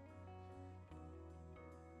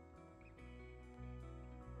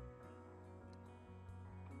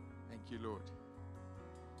 Thank you, Lord.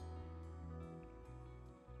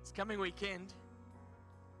 It's coming weekend.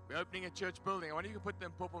 We're opening a church building. I wonder if you could put the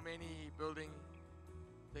Popomeni building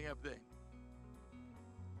thing up there.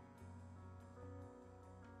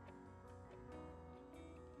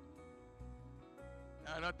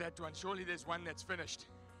 No, not that one. Surely there's one that's finished.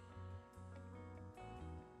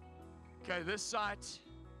 Okay, this site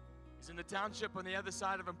is in the township on the other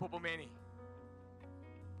side of Mpopomeni.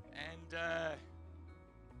 And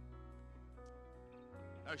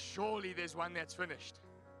surely there's one that's finished.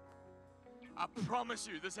 I promise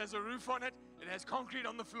you, this has a roof on it, it has concrete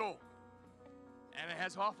on the floor, and it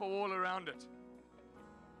has half a wall around it.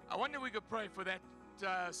 I wonder if we could pray for that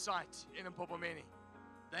site in Mpopomeni.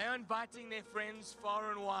 They are inviting their friends far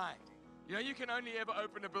and wide. You know, you can only ever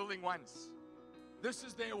open a building once. This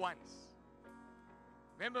is their once.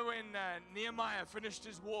 Remember when Nehemiah finished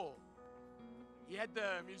his wall? He had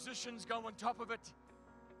the musicians go on top of it.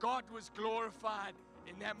 God was glorified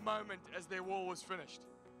in that moment as their wall was finished.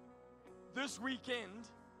 This weekend,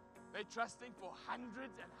 they're trusting for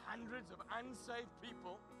hundreds and hundreds of unsaved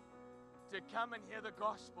people to come and hear the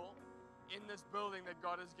gospel in this building that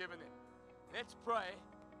God has given them. Let's pray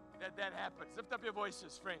that happens. Lift up your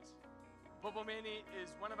voices, friends. Popomeni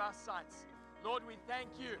is one of our sites. Lord, we thank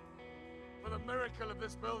you for the miracle of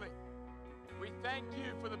this building. We thank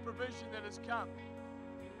you for the provision that has come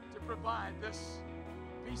to provide this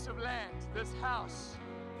piece of land, this house,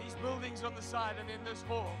 these buildings on the side and in this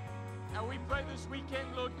hall. And we pray this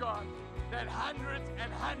weekend, Lord God, that hundreds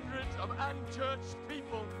and hundreds of unchurched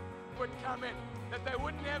people would come in, that they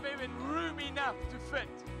wouldn't have even room enough to fit.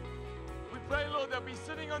 We pray, Lord, they'll be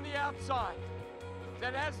sitting on the outside,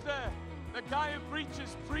 that as the guy who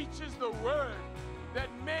preaches the word, that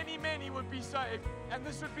many, many would be saved. And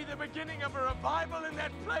this would be the beginning of a revival in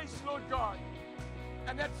that place, Lord God.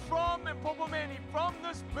 And that from Mpopomeni, from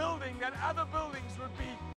this building, that other buildings would be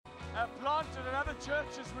planted and other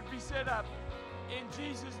churches would be set up. In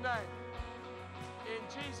Jesus' name. In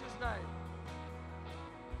Jesus' name.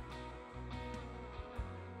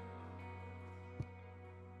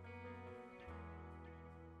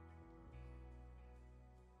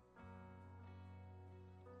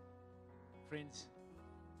 Friends,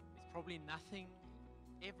 there's probably nothing,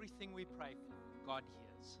 everything we pray for, God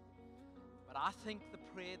hears. But I think the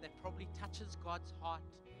prayer that probably touches God's heart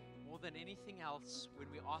more than anything else when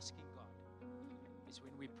we're asking God is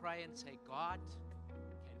when we pray and say, God,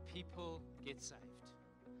 can people get saved?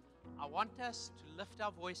 I want us to lift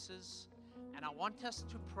our voices and I want us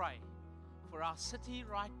to pray for our city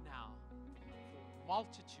right now, for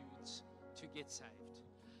multitudes to get saved.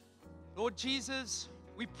 Lord Jesus,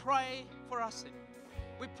 we pray for our city.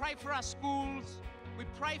 We pray for our schools. We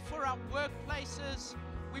pray for our workplaces.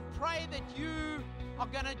 We pray that you are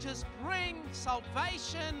going to just bring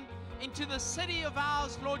salvation into the city of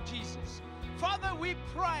ours, Lord Jesus. Father, we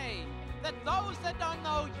pray that those that don't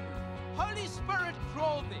know you, Holy Spirit,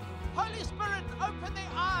 draw them. Holy Spirit, open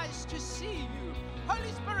their eyes to see you.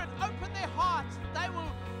 Holy Spirit, open their hearts that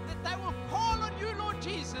they will call on you, Lord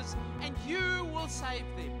Jesus, and you will save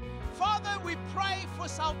them. Father, we pray for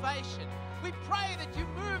salvation. We pray that you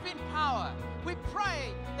move in power. We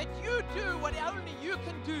pray that you do what only you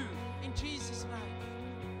can do in Jesus' name.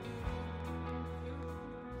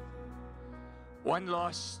 One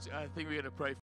last thing we're going to pray